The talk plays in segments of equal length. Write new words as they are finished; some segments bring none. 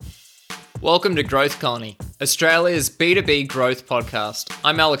Welcome to Growth Colony, Australia's B2B growth podcast.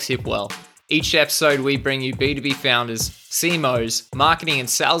 I'm Alex Hipwell. Each episode, we bring you B2B founders, CMOs, marketing and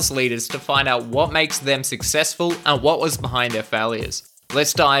sales leaders to find out what makes them successful and what was behind their failures.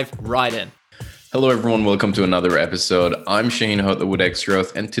 Let's dive right in. Hello, everyone. Welcome to another episode. I'm Shane Hoth, the Wood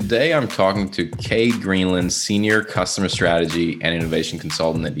Growth, and today I'm talking to Cade Greenland, Senior Customer Strategy and Innovation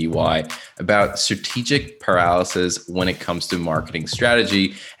Consultant at EY, about strategic paralysis when it comes to marketing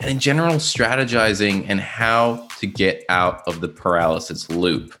strategy and in general strategizing and how to get out of the paralysis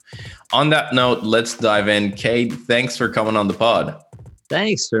loop. On that note, let's dive in. Cade, thanks for coming on the pod.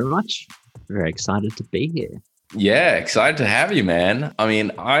 Thanks very much. Very excited to be here. Yeah, excited to have you, man. I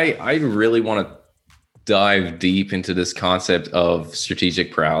mean, I really want to dive deep into this concept of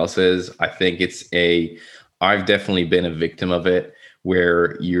strategic paralysis. I think I've definitely been a victim of it,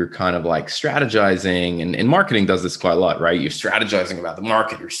 where you're kind of like strategizing, and marketing does this quite a lot, right? You're strategizing about the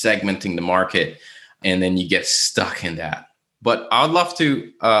market, you're segmenting the market, and then you get stuck in that. But I'd love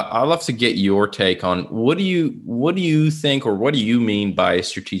to get your take on what do you think, or what do you mean by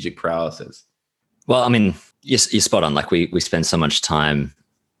strategic paralysis? Well, I mean, you're spot on. Like we spend so much time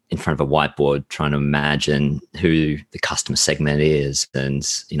in front of a whiteboard trying to imagine who the customer segment is and,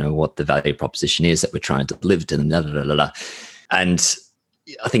 you know, what the value proposition is that we're trying to deliver to them. And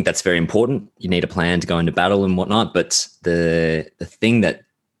I think that's very important. You need a plan to go into battle and whatnot. But the thing that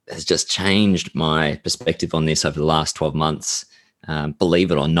has just changed my perspective on this over the last 12 months,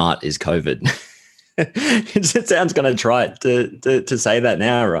 believe it or not, is COVID. It sounds kind of trite to say that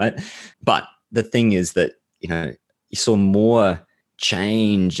now, right? But the thing is that, you know, you saw more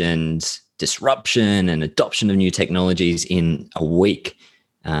change and disruption and adoption of new technologies in a week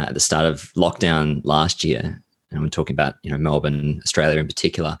at the start of lockdown last year. And I'm talking about, you know, Melbourne, Australia in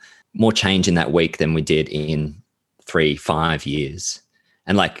particular, more change in that week than we did in 3-5 years.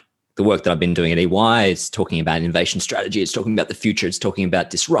 And like the work that I've been doing at EY is talking about innovation strategy. It's talking about the future. It's talking about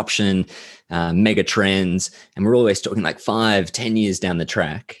disruption, mega trends. And we're always talking like 5-10 years down the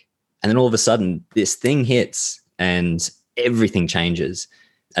track. And then all of a sudden this thing hits and everything changes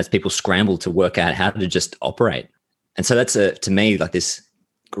as people scramble to work out how to just operate. And so that's to me, like this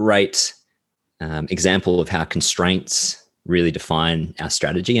great example of how constraints really define our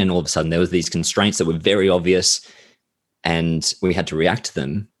strategy. And all of a sudden there was these constraints that were very obvious and we had to react to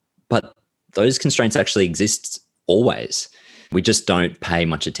them. But those constraints actually exist always. We just don't pay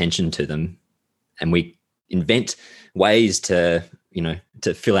much attention to them. And we invent ways to, you know,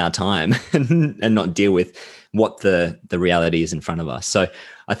 to fill our time and not deal with what the reality is in front of us. So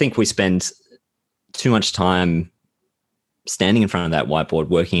I think we spend too much time standing in front of that whiteboard,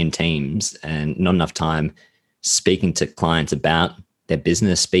 working in teams, and not enough time speaking to clients about their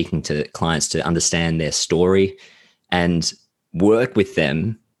business, speaking to clients to understand their story and work with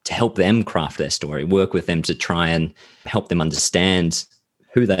them to help them craft their story, work with them to try and help them understand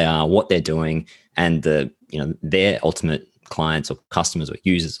who they are, what they're doing, and their ultimate clients or customers or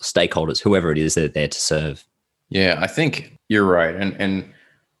users or stakeholders, whoever it is that they're there to serve. Yeah, I think you're right. And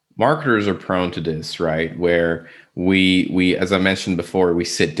marketers are prone to this, right? Where we, as I mentioned before, we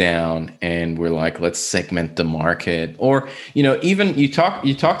sit down and we're like, let's segment the market. Or, you know, even you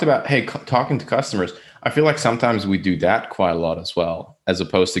talked about, hey, talking to customers. I feel like sometimes we do that quite a lot as well, as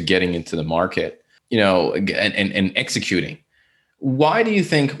opposed to getting into the market, you know, and executing. Why do you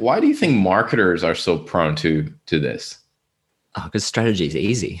think marketers are so prone to this? Oh, because strategy is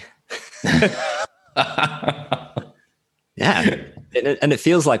easy. Yeah. And it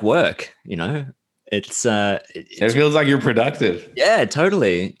feels like work, you know, it feels like you're productive. Yeah,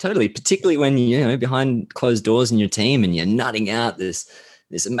 totally. Particularly when, you know, behind closed doors in your team and you're nutting out this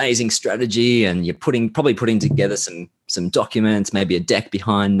amazing strategy and you're probably putting together some documents, maybe a deck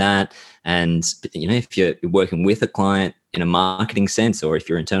behind that. And, you know, if you're working with a client in a marketing sense, or if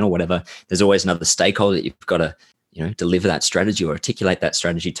you're internal, whatever, there's always another stakeholder that you've got to, you know, deliver that strategy or articulate that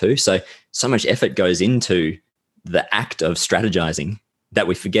strategy to. So much effort goes into the act of strategizing that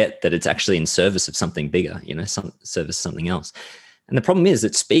we forget that it's actually in service of something bigger, you know, service something else. And the problem is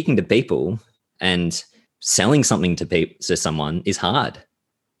that speaking to people and selling something to someone is hard.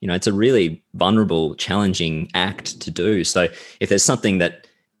 You know, it's a really vulnerable, challenging act to do. So if there's something that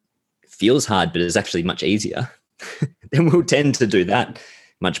feels hard but is actually much easier, then we'll tend to do that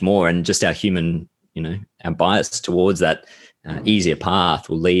much more. And just our human, you know, our bias towards that easier path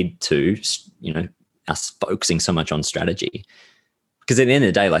will lead to, you know, us focusing so much on strategy. Because at the end of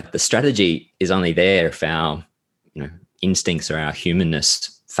the day, like the strategy is only there if our, you know, instincts or our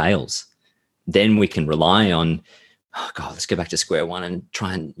humanness fails. Then we can rely on, oh God, let's go back to square one and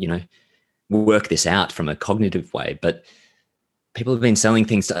try and, you know, work this out from a cognitive way. But people have been selling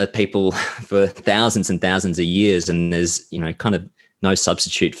things to people for thousands and thousands of years, and there's, you know, kind of no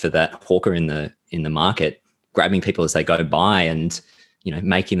substitute for that hawker in the market grabbing people as they go by and, you know,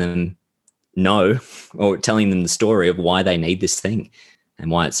 making them know or telling them the story of why they need this thing and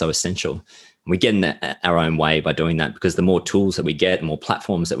why it's so essential. We get in our own way by doing that, because the more tools that we get, the more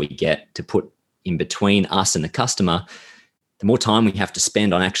platforms that we get to put in between us and the customer, the more time we have to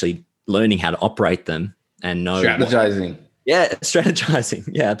spend on actually learning how to operate them and know strategizing. Strategizing.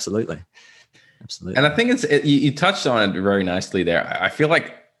 Yeah, absolutely. And I think you touched on it very nicely there. I feel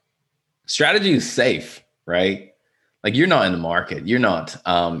like strategy is safe, right? Like, you're not in the market. You're not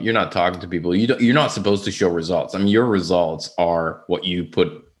talking to people. You're not supposed to show results. I mean, your results are what you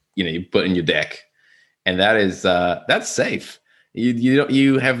put in your deck, and that's safe.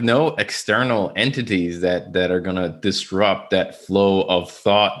 You have no external entities that are going to disrupt that flow of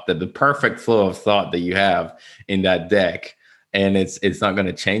thought, the perfect flow of thought that you have in that deck, and it's not going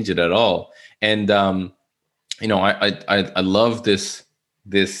to change it at all. And I love this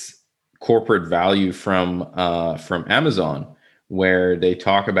corporate value from Amazon, where they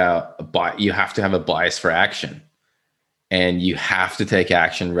talk about you have to have a bias for action, and you have to take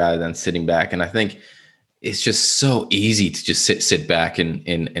action rather than sitting back. And I think it's just so easy to just sit back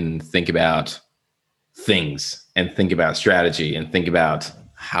and think about things, and think about strategy, and think about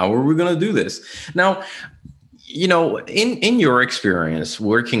how are we going to do this. Now, in your experience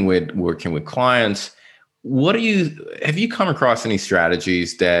working with clients, have you come across any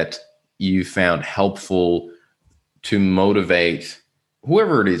strategies that you found helpful to motivate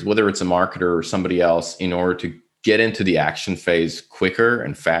whoever it is, whether it's a marketer or somebody else, in order to get into the action phase quicker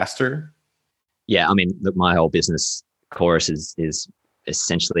and faster? Yeah, I mean, look, my whole business, Chorus, is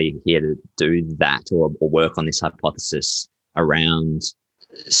essentially here to do that, or work on this hypothesis around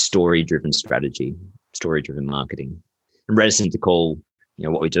story-driven strategy, story-driven marketing. I'm reticent to call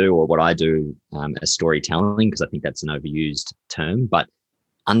what we do, or what I do, as storytelling, because I think that's an overused term. But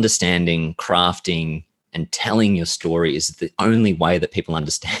understanding, crafting, and telling your story is the only way that people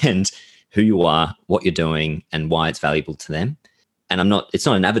understand who you are, what you're doing, and why it's valuable to them. And it's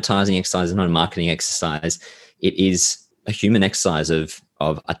not an advertising exercise, it's not a marketing exercise. It is a human exercise of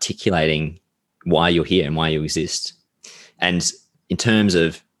articulating why you're here and why you exist. And in terms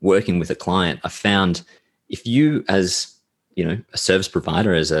of working with a client, I found if you, as a service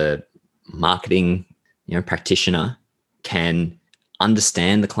provider, as a marketing practitioner, can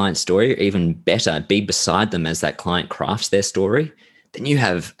understand the client's story, or even better, be beside them as that client crafts their story, then you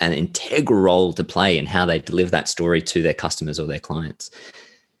have an integral role to play in how they deliver that story to their customers or their clients.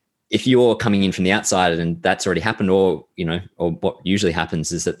 If you're coming in from the outside and that's already happened, or what usually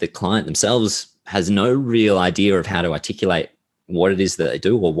happens is that the client themselves has no real idea of how to articulate what it is that they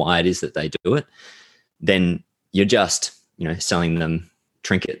do or why it is that they do it, then you're just, selling them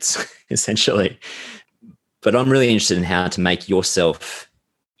trinkets, essentially. But I'm really interested in how to make yourself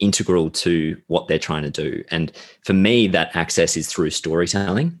integral to what they're trying to do. And for me, that access is through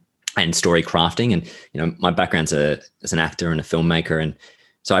storytelling and story crafting. And, my background's as an actor and a filmmaker. And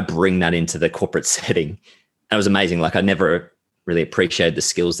so I bring that into the corporate setting. And it was amazing. Like, I never really appreciated the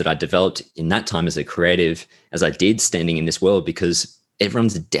skills that I developed in that time as a creative as I did standing in this world, because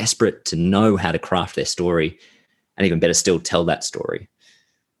everyone's desperate to know how to craft their story, and even better still, tell that story.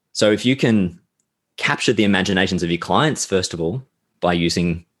 So if you can capture the imaginations of your clients, first of all, by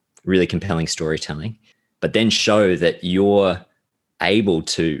using really compelling storytelling, but then show that you're able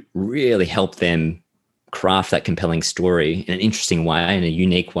to really help them craft that compelling story in an interesting way, in a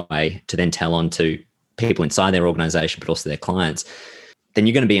unique way, to then tell on to people inside their organization, but also their clients, then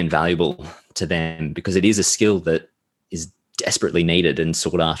you're going to be invaluable to them, because it is a skill that is desperately needed and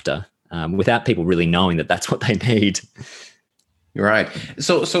sought after, without people really knowing that that's what they need. You're right.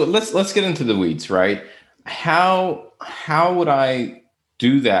 So let's get into the weeds, right? How would I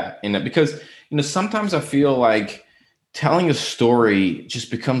do that? Because sometimes I feel like telling a story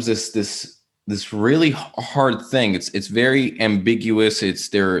just becomes this really hard thing. It's very ambiguous.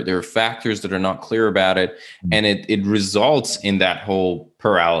 There are factors that are not clear about it, and it results in that whole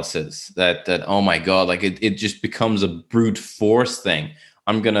paralysis. That oh my God, like it just becomes a brute force thing.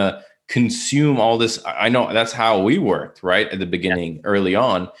 I'm gonna consume all this. I know that's how we worked, right, at the beginning, early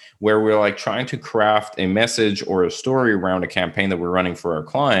on, where we're like trying to craft a message or a story around a campaign that we're running for our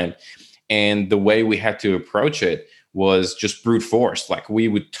client, and the way we had to approach it was just brute force. Like, we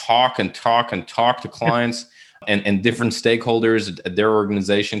would talk to clients and different stakeholders at their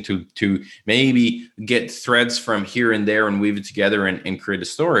organization to maybe get threads from here and there and weave it together and create a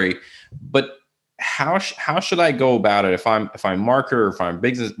story. But how should I go about it if I'm marketer, if I'm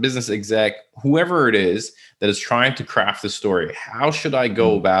business exec, whoever it is that is trying to craft the story? How should I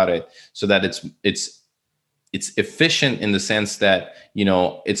go about it so that it's efficient in the sense that, you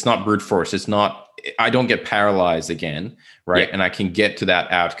know, it's not brute force. It's not, I don't get paralyzed again, right? Yeah. And I can get to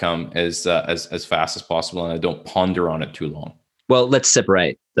that outcome as fast as possible, and I don't ponder on it too long. Well, let's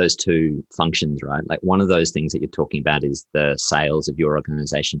separate those two functions, right? Like one of those things that you're talking about is the sales of your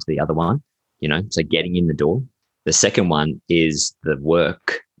organization to the other one, you know, so getting in the door. The second one is the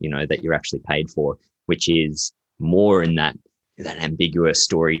work, you know, that you're actually paid for, which is more in that ambiguous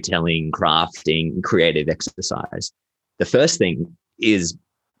storytelling, crafting, creative exercise. The first thing is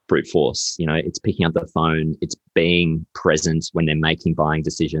brute force. You know, it's picking up the phone, it's being present when they're making buying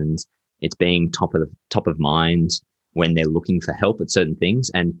decisions, it's being top of mind when they're looking for help at certain things,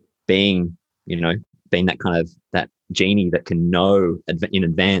 and being that kind of that genie that can know in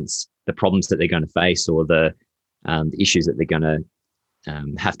advance the problems that they're going to face, or the issues that they're going to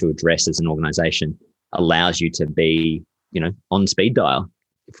have to address as an organization, allows you to be, you know, on speed dial,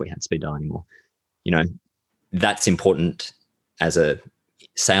 if we had speed dial anymore. You know, that's important as a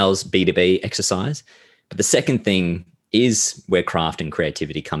sales B2B exercise. But the second thing is where craft and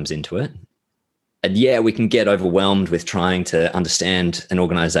creativity comes into it. And yeah, we can get overwhelmed with trying to understand an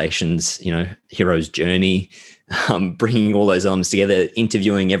organization's, you know, hero's journey, bringing all those elements together,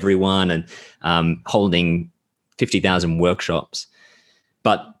 interviewing everyone, and holding 50,000 workshops.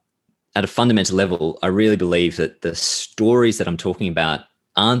 But at a fundamental level, I really believe that the stories that I'm talking about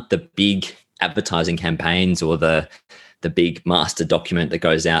aren't the big advertising campaigns or the big master document that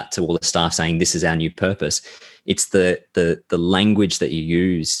goes out to all the staff saying this is our new purpose. It's the language that you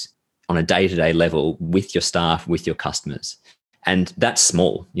use on a day-to-day level with your staff, with your customers. And that's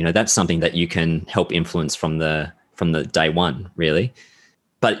small. You know, that's something that you can help influence from the day one, really.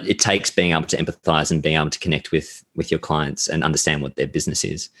 But it takes being able to empathize and being able to connect with your clients and understand what their business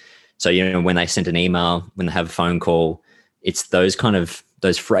is. So, you know, when they send an email, when they have a phone call, it's those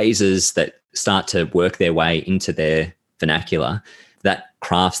phrases that start to work their way into their vernacular that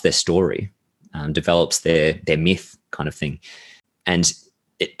crafts their story, develops their myth kind of thing. And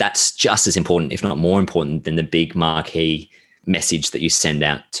that's just as important, if not more important, than the big marquee message that you send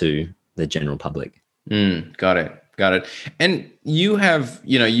out to the general public. Got it. And you have,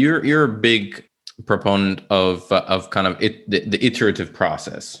 you know, you're a big proponent of kind of the iterative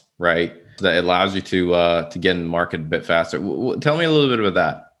process, right? That allows you to get in the market a bit faster. Tell me a little bit about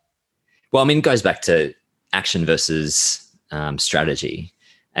that. Well, I mean, it goes back to action versus strategy.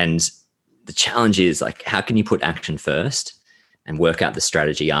 And the challenge is, like, how can you put action first and work out the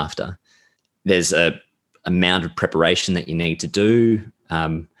strategy after? There's a amount of preparation that you need to do.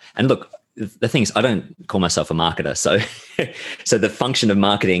 And look, the thing is, I don't call myself a marketer. So the function of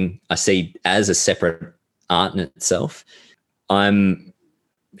marketing I see as a separate art in itself. I'm,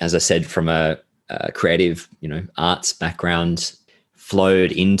 as I said, from a creative, you know, arts background,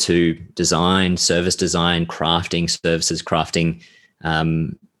 flowed into design, service design, crafting services, crafting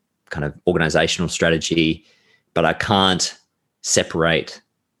kind of organizational strategy. But I can't separate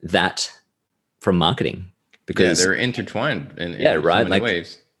that from marketing, because they're intertwined in right, so many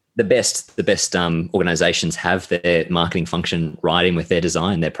ways. The best organizations have their marketing function right in with their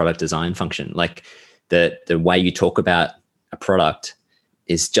design, their product design function. Like the way you talk about a product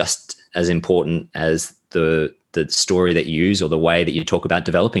is just as important as the story that you use, or the way that you talk about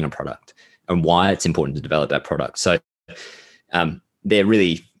developing a product and why it's important to develop that product. So they're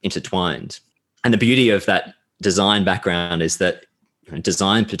really intertwined. And the beauty of that design background is that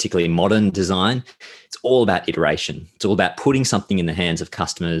design, particularly modern design, it's all about iteration. It's all about putting something in the hands of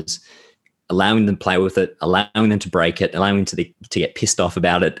customers, allowing them to play with it, allowing them to break it, allowing them to get pissed off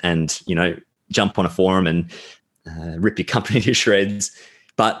about it, and, you know, jump on a forum and rip your company to shreds.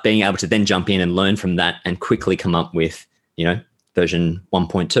 But being able to then jump in and learn from that and quickly come up with, you know, version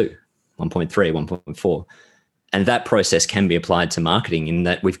 1.2, 1.3, 1.4. And that process can be applied to marketing, in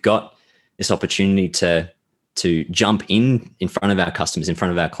that we've got this opportunity to jump in front of our customers, in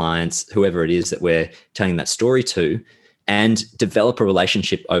front of our clients, whoever it is that we're telling that story to, and develop a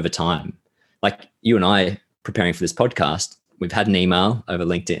relationship over time. Like you and I preparing for this podcast, we've had an email over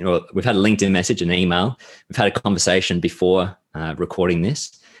LinkedIn, or we've had a LinkedIn message, an email. We've had a conversation before recording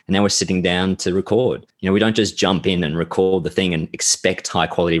this, and now we're sitting down to record. You know, we don't just jump in and record the thing and expect high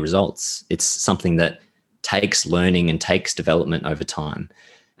quality results. It's something that takes learning and takes development over time.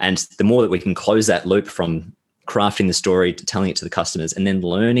 And the more that we can close that loop from crafting the story to telling it to the customers, and then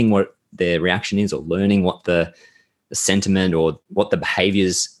learning what their reaction is, or learning what the sentiment or what the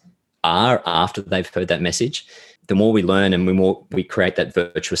behaviors are after they've heard that message, the more we learn and the more we create that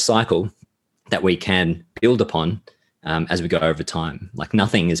virtuous cycle, that we can build upon as we go over time. Like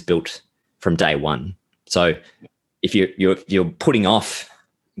nothing is built from day one. So if you're putting off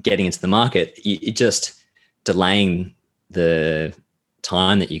getting into the market, you're just delaying the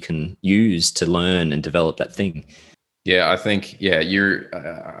time that you can use to learn and develop that thing. Yeah, I think,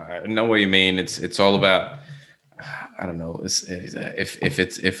 I know what you mean. It's all about, I don't know, if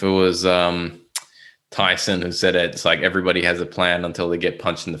it was Tyson who said it, it's like everybody has a plan until they get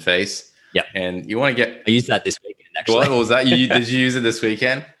punched in the face. Yeah. And you want to get, I used that this weekend, actually. What was that? Did you use it this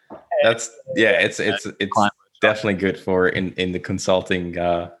weekend? It's definitely good for in the consulting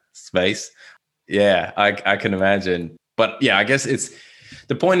space. Yeah, I can imagine. But yeah, I guess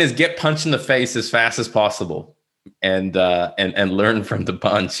the point is get punched in the face as fast as possible, and learn from the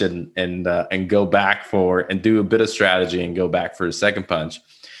punch, and go back and do a bit of strategy and go back for a second punch,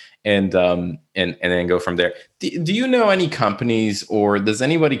 and then go from there. Do you know any companies, or does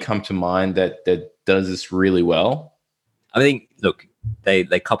anybody come to mind that does this really well? I think, look, they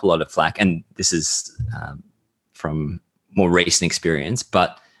cop a lot of flack, and this is from more recent experience,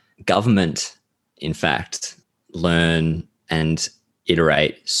 but government, in fact, learn and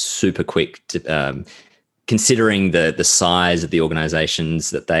iterate super quick to, considering the size of the organizations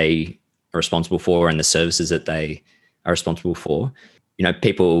that they are responsible for and the services that they are responsible for.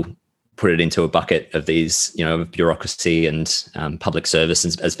 People put it into a bucket of these, bureaucracy and public service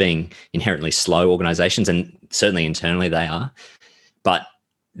as being inherently slow organizations, and certainly internally they are. But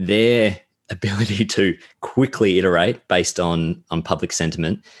their ability to quickly iterate based on public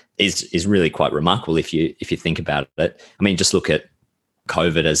sentiment is really quite remarkable if you think about it. I mean, just look at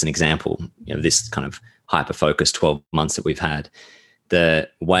COVID as an example. This kind of hyper-focused 12 months that we've had. The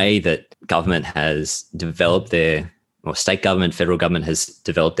way that government has developed state government, federal government has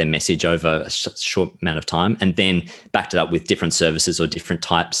developed their message over a short amount of time, and then backed it up with different services or different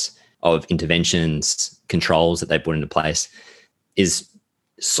types of interventions, controls that they put into place, is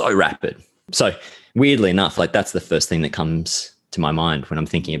so rapid. So weirdly enough, like that's the first thing that comes to my mind when I'm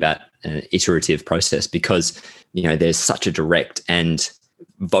thinking about an iterative process, because, there's such a direct and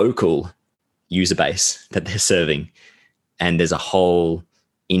vocal user base that they're serving. And there's a whole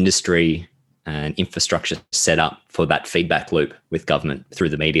industry and infrastructure set up for that feedback loop with government through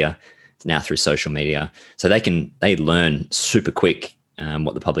the media, now through social media. So they learn super quick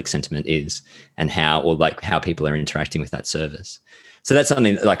what the public sentiment is and how people are interacting with that service. So that's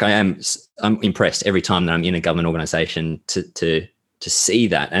something like I'm impressed every time that I'm in a government organization to see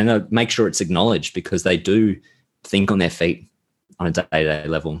that, and I make sure it's acknowledged, because they do think on their feet on a day-to-day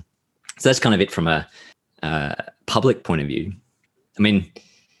level. So that's kind of it from a public point of view. I mean,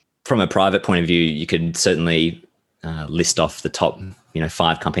 from a private point of view, you could certainly list off the top,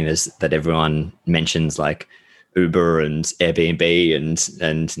 5 companies that everyone mentions, like Uber and Airbnb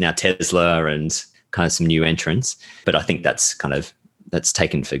and now Tesla and kind of some new entrants. But I think that's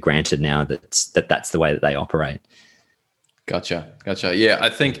taken for granted now that's the way that they operate. Gotcha. Yeah, I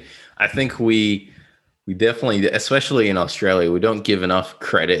think we definitely, especially in Australia, we don't give enough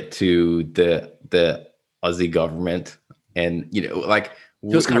credit to the Aussie government, and like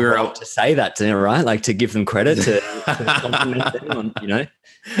feels kind of wrong to say that, right? Like to give them credit to compliment them on,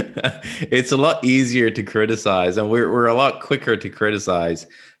 It's a lot easier to criticize, and we're a lot quicker to criticize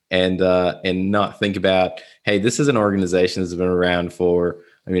and not think about, hey, this is an organization that's been around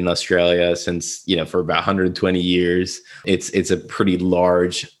Australia since, for about 120 years. It's a pretty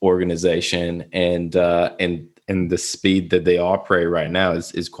large organization, and the speed that they operate right now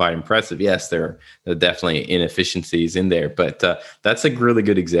is quite impressive. Yes, there are definitely inefficiencies in there, but that's a really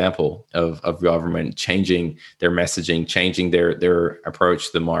good example of government changing their messaging, changing their approach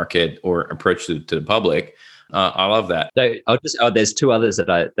to the market or approach to the public. I love that. So there's 2 others that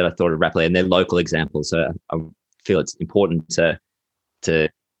I thought of rapidly, and they're local examples. So I feel it's important to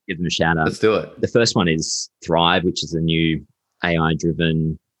give them a shout out. Let's do it. The first one is Thrive, which is a new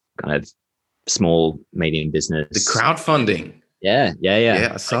AI-driven kind of small, medium business. The crowdfunding. Yeah.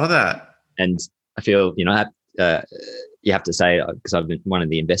 Yeah, I saw that. And I feel, you have to say, because I've been one of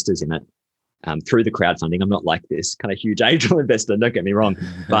the investors in it, through the crowdfunding. I'm not like this kind of huge angel investor, don't get me wrong,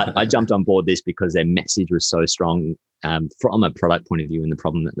 but I jumped on board this because their message was so strong from a product point of view and the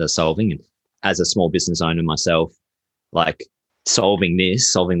problem that they're solving. And as a small business owner myself, like solving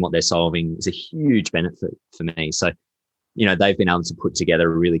what they're solving is a huge benefit for me. So, they've been able to put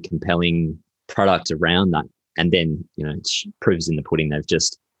together a really compelling product around that. And then, it proves in the pudding. They've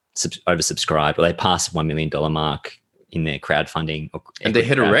just oversubscribed, or they passed $1 million mark in their crowdfunding. And they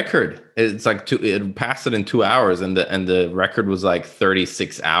hit a record. It's like it passed it in 2 hours, and the record was like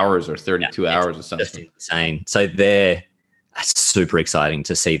 36 hours or 32 hours or something. Just insane. So their That's super exciting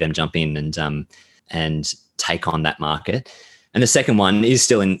to see them jump in and take on that market. And the second one is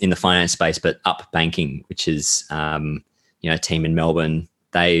still in the finance space, but Up Banking, which is a team in Melbourne.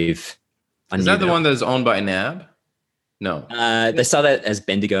 Is that the one that's owned by NAB? No. They started as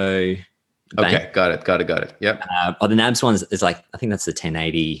Bendigo Bank. Okay, got it. Yep. The NAB's one is like, I think that's the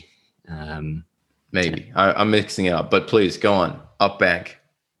 1080. Maybe I'm mixing it up, but please go on. Up Bank.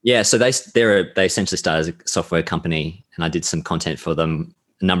 Yeah, so they essentially started as a software company, and I did some content for them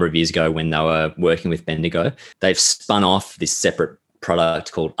a number of years ago when they were working with Bendigo. They've spun off this separate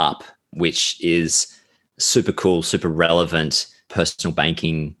product called Up, which is super cool, super relevant personal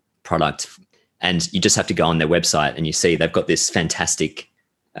banking product. And you just have to go on their website and you see they've got this fantastic,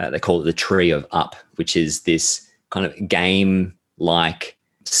 they call it the tree of Up, which is this kind of game-like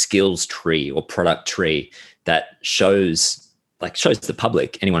skills tree or product tree that shows the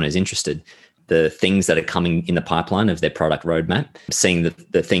public, anyone who's interested, the things that are coming in the pipeline of their product roadmap, seeing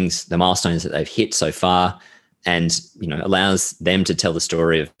the milestones that they've hit so far, and allows them to tell the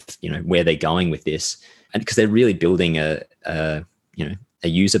story of where they're going with this, and because they're really building a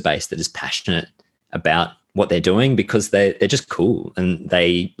user base that is passionate about what they're doing, because they're just cool and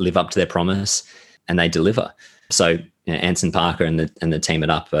they live up to their promise and they deliver. So Anson Parker and the team at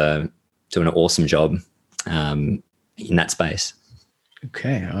Up are doing an awesome job in that space.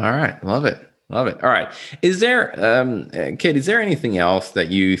 Okay, all right, love it. All right. Is there, Kate, is there anything else that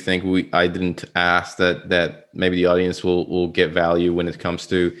you think I didn't ask that maybe the audience will get value when it comes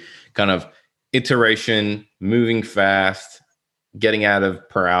to kind of iteration, moving fast, getting out of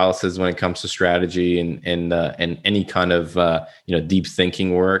paralysis when it comes to strategy and any kind of deep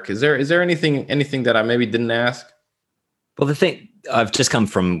thinking work? Is there anything that I maybe didn't ask? Well, the thing, I've just come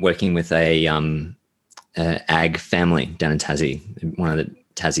from working with a ag family down in Tassie, one of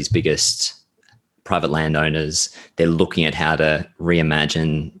Tassie's biggest private landowners. They're looking at how to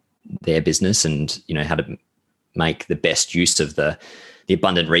reimagine their business and how to make the best use of the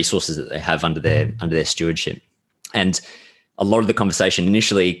abundant resources that they have under their stewardship. And a lot of the conversation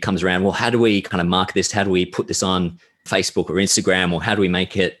initially comes around, well, how do we kind of market this? How do we put this on Facebook or Instagram, or how do we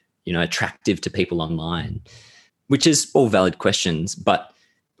make it attractive to people online? Which is all valid questions, but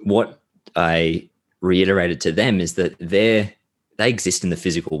what I reiterated to them is that they exist in the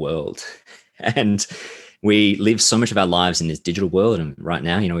physical world. And we live so much of our lives in this digital world. And right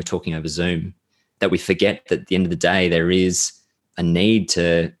now, we're talking over Zoom, that we forget that at the end of the day, there is a need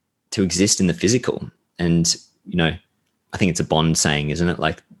to exist in the physical. And, I think it's a Bond saying, isn't it?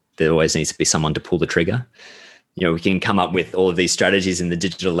 Like, there always needs to be someone to pull the trigger. We can come up with all of these strategies in the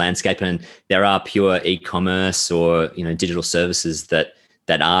digital landscape, and there are pure e-commerce or, digital services that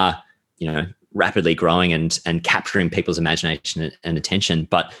are, rapidly growing and capturing people's imagination and attention.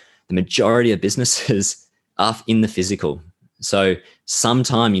 But the majority of businesses are in the physical. So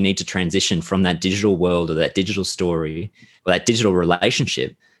sometime you need to transition from that digital world or that digital story or that digital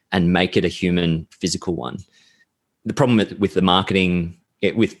relationship and make it a human physical one. The problem with the marketing,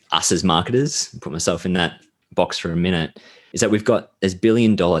 with us as marketers, put myself in that box for a minute, is that there's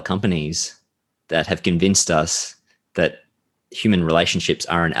billion-dollar companies that have convinced us that human relationships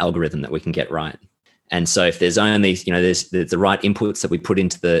are an algorithm that we can get right. And so if there's only, there's the right inputs that we put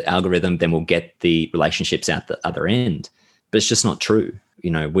into the algorithm, then we'll get the relationships out the other end. But it's just not true.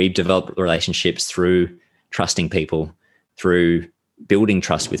 We've developed relationships through trusting people, through building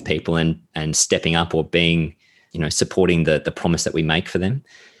trust with people and stepping up or being, supporting the promise that we make for them.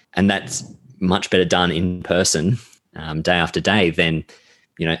 And that's much better done in person day after day than,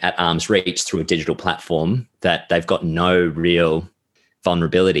 at arm's reach through a digital platform that they've got no real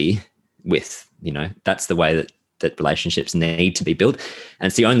vulnerability with. That's the way that relationships need to be built. And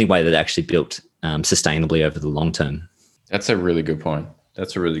it's the only way that they're actually built sustainably over the long term. That's a really good point.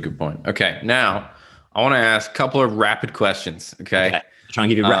 Okay. Now I want to ask a couple of rapid questions. Okay. Try and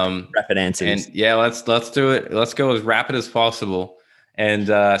give you rapid answers. And yeah, let's do it. Let's go as rapid as possible. And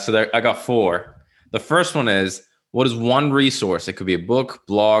I got 4. The first one is, what is one resource? It could be a book,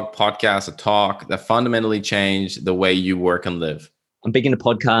 blog, podcast, a talk that fundamentally changed the way you work and live. I'm big into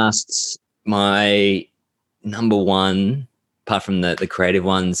podcasts. My number one, apart from the creative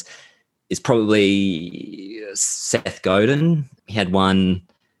ones, is probably Seth Godin. He had one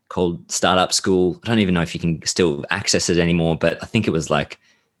called Startup School. I don't even know if you can still access it anymore, but I think it was like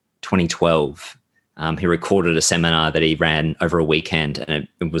 2012. He recorded a seminar that he ran over a weekend, and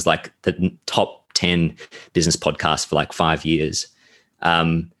it was like the top 10 business podcasts for like 5 years.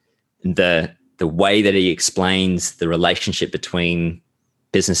 The way that he explains the relationship between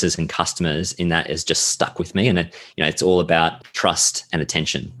businesses and customers in that is just stuck with me. And it's all about trust and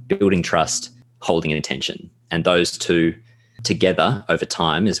attention, building trust, holding attention. And those two together over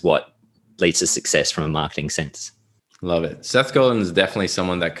time is what leads to success from a marketing sense. Love it. Seth Godin is definitely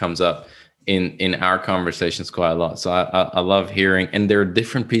someone that comes up in our conversations quite a lot. So I love hearing, and there are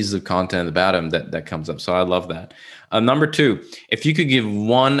different pieces of content about him that comes up. So I love that. Number 2, if you could give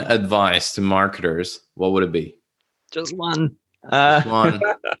one advice to marketers, what would it be? Just one. Just one.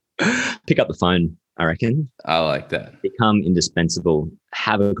 Pick up the phone, I reckon. I like that. Become indispensable.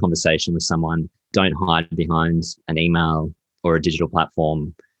 Have a conversation with someone. Don't hide behind an email or a digital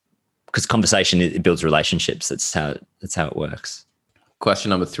platform, because conversation, it builds relationships. That's how it works. Question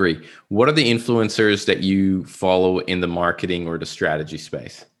number 3. What are the influencers that you follow in the marketing or the strategy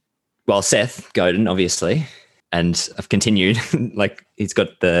space? Well, Seth Godin, obviously. And I've continued, like he's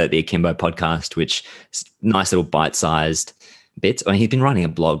got the Akimbo podcast, which is nice little bite-sized bits. I mean, he's been writing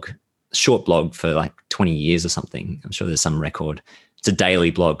a short blog for like 20 years or something. I'm sure there's some record. It's a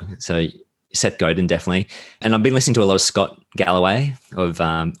daily blog. So Seth Godin, definitely. And I've been listening to a lot of Scott Galloway or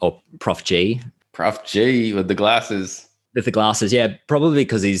Prof G. Prof G with the glasses. With the glasses, yeah. Probably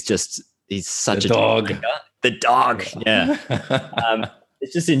because he's such a dog. The dog, yeah.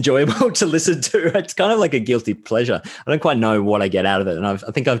 It's just enjoyable to listen to. It's kind of like a guilty pleasure. I don't quite know what I get out of it. And I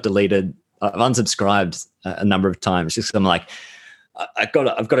think I've unsubscribed a number of times just because I'm like, I've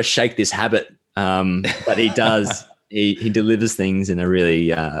got to shake this habit. But he does. He delivers things in a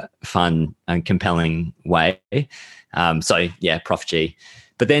really fun and compelling way. So yeah, Prof G.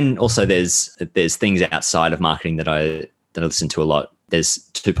 But then also there's things outside of marketing that I listen to a lot. There's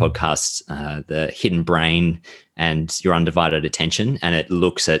 2 podcasts, The Hidden Brain and Your Undivided Attention. And it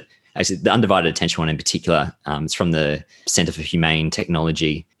looks at, actually the Undivided Attention one in particular, it's from the Center for Humane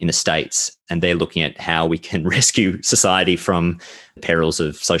Technology in the States. And they're looking at how we can rescue society from the perils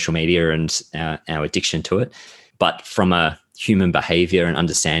of social media and our addiction to it. But from a human behavior and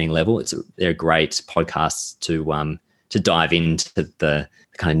understanding level, they're great podcasts to dive into the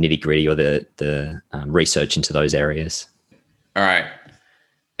kind of nitty gritty or the research into those areas. All right.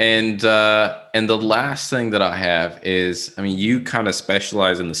 And the last thing that I have is, I mean, you kind of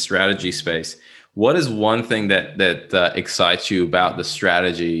specialize in the strategy space. What is one thing that excites you about the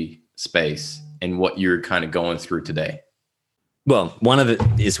strategy space and what you're kind of going through today? Well, one of it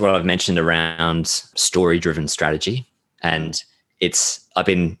is what I've mentioned around story-driven strategy. And I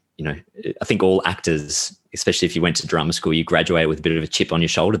think all actors, especially if you went to drama school, you graduate with a bit of a chip on your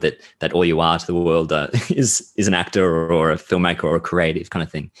shoulder that all you are to the world is an actor or a filmmaker or a creative kind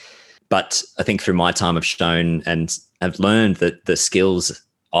of thing. But I think through my time, I've shown and I've learned that the skills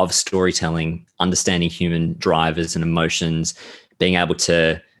of storytelling, understanding human drivers and emotions, being able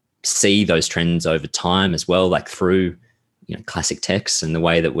to see those trends over time as well, like through classic texts and the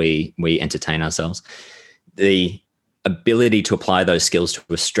way that we entertain ourselves. The ability to apply those skills to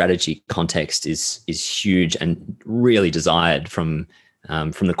a strategy context is huge and really desired from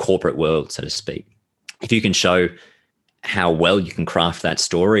the corporate world, so to speak. If you can show how well you can craft that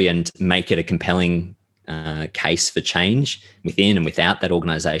story and make it a compelling case for change within and without that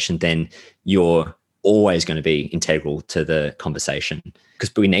organization, then you're always going to be integral to the conversation,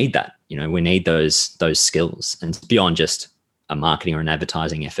 because we need that. We need those skills, and beyond just a marketing or an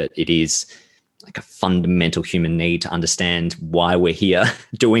advertising effort, it is like a fundamental human need to understand why we're here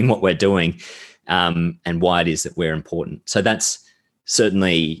doing what we're doing, and why it is that we're important. So that's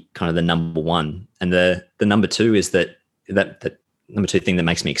certainly kind of the number one. And the number 2 is that number 2 thing that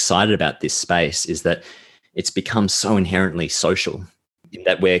makes me excited about this space is that it's become so inherently social,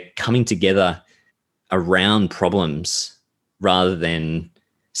 that we're coming together around problems rather than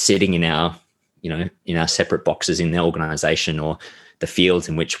sitting in our separate boxes in the organization or the fields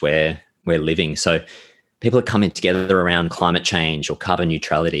in which we're living. So people are coming together around climate change or carbon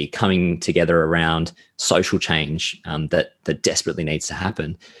neutrality, coming together around social change that desperately needs to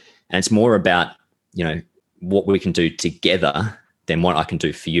happen. And it's more about, what we can do together than what I can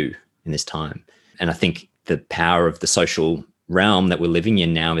do for you in this time. And I think the power of the social realm that we're living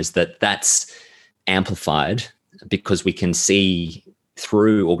in now is that that's amplified because we can see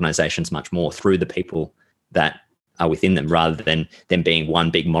through organizations much more through the people that are within them, rather than them being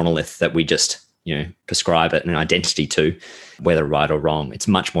one big monolith that we just prescribe an identity to, whether right or wrong. It's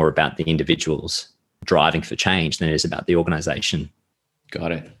much more about the individuals driving for change than it is about the organization.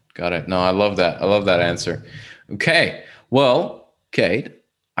 Got it. No, I love that. I love that answer. Okay. Well, Kate,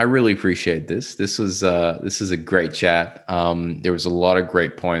 I really appreciate this. This is a great chat. There was a lot of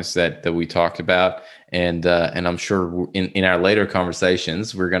great points that we talked about, and I'm sure in our later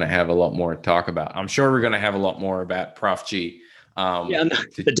conversations we're going to have a lot more to talk about. I'm sure we're going to have a lot more about Prof G.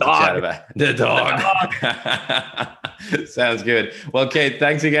 The dog. The dog. Sounds good. Well, Kate,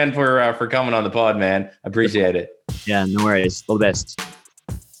 thanks again for coming on the pod, man. I appreciate it. Yeah, no worries. All the best.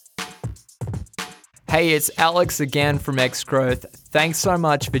 Hey, it's Alex again from Xgrowth. Thanks so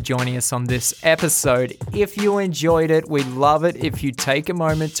much for joining us on this episode. If you enjoyed it, we'd love it if you take a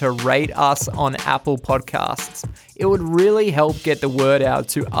moment to rate us on Apple Podcasts. It would really help get the word out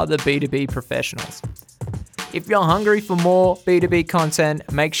to other B2B professionals. If you're hungry for more B2B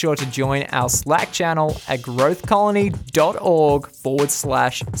content, make sure to join our Slack channel at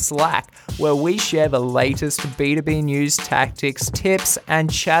growthcolony.org/Slack, where we share the latest B2B news, tactics, tips,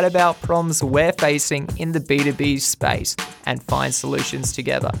 and chat about problems we're facing in the B2B space and find solutions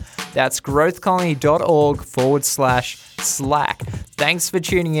together. That's growthcolony.org/Slack. Thanks for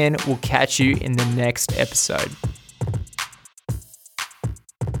tuning in. We'll catch you in the next episode.